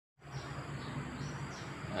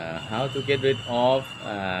How to get rid of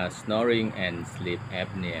snoring and sleep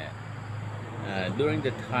apnea. During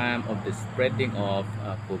the time of the spreading of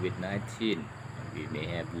COVID-19, we may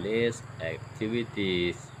have less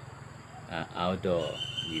activities outdoor.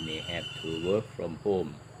 We may have to work from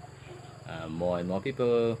home. More and more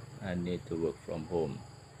people need to work from home,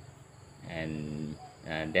 and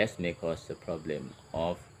that may cause the problem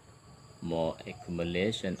of more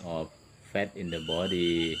accumulation of fat in the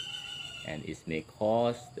body, and it may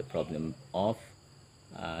cause the problem of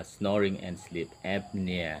snoring and sleep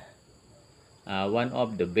apnea. One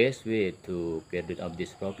of the best way to get rid of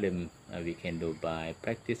this problem we can do by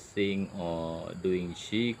practicing or doing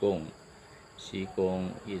qigong.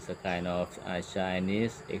 Qigong is a kind of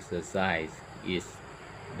Chinese exercise. Is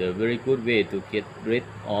the very good way to get rid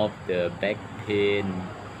of the back pain,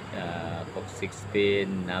 coccyx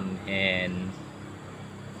pain, numb hands,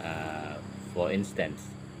 uh, for instance.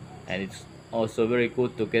 And it's also very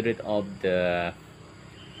good to get rid of the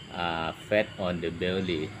fat on the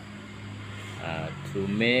belly to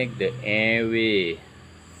make the airway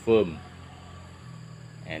firm.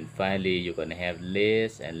 And finally, you're gonna have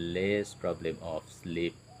less and less problem of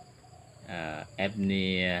sleep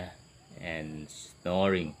apnea and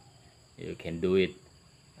snoring. You can do it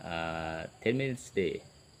 10 minutes a day,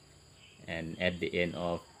 and at the end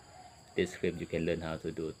of this script you can learn how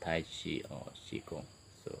to do Tai Chi or Qigong.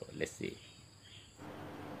 So let's see.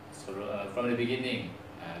 So from the beginning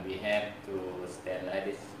we have to stand like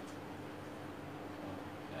this.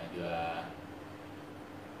 You are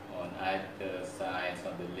on either sides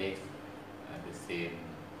of the legs the same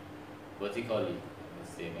vertically,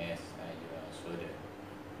 the same as your shoulder,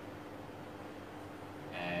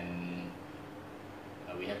 and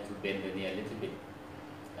we have to bend the knee a little bit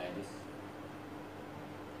like this.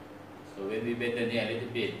 So when we bend the knee a little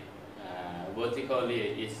bit vertically,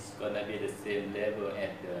 it's gonna be the same level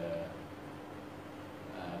at the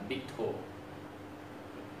big toe.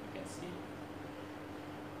 You can see.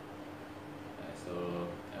 So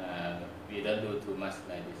we don't do too much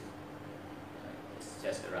like this. It's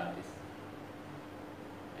just around this,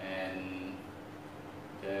 and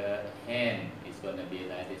the hand is gonna be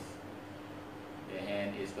like this. The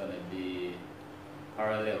hand is gonna be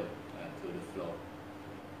parallel to the floor,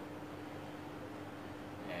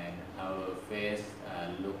 and our face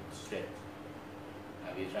look straight.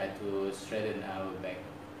 We try to straighten our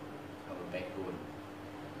backbone,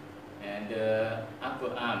 and the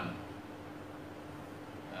upper arm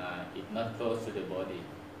is not close to the body,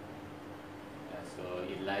 so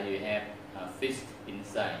it's like you have a fist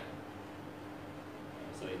inside,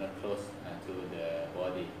 so it's not close to the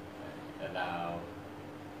body. Allow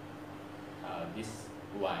this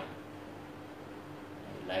wide,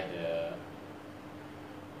 like the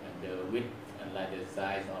width and like the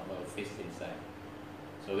size of a fist inside.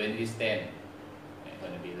 So when we stand, it's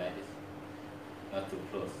going to be like this, not too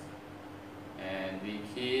close, and we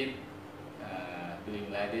keep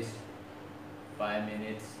doing like this 5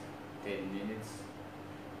 minutes, 10 minutes,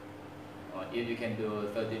 or if you can do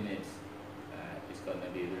 30 minutes, it's going to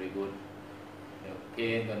be very good. The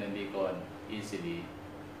pain gonna be gone easily.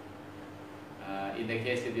 In the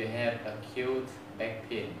case if you have acute back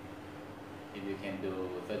pain, if you can do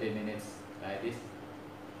 30 minutes like this,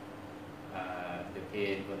 the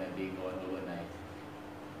pain gonna be gone overnight.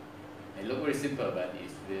 It looks very simple, but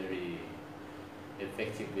it's very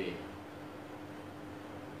effective way.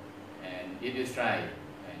 And if you try,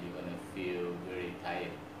 you're gonna feel very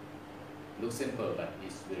tired. Looks simple, but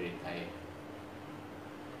it's very tired.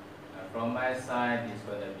 From my side, it's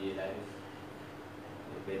going to be like this.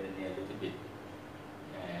 You bend the knee a little bit,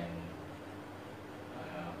 and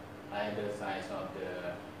either sides of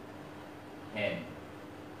the hand,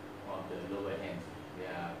 of the lower hands, they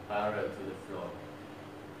are parallel to the floor.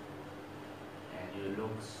 And you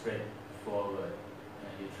look straight forward,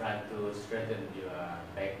 and you try to straighten your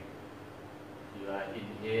back. You are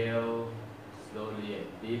inhale slowly and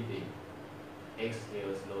deeply,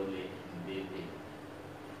 exhale slowly and deeply.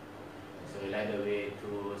 So you like the way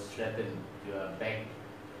to straighten your back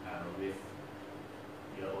with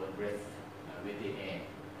your own breath, with the air.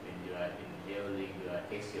 When you are inhaling, you are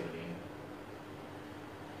exhaling.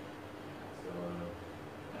 So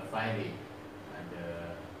finally,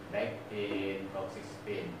 the back pain, coccyx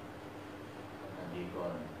pain will be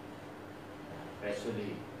gone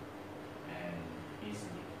gradually and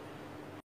easily.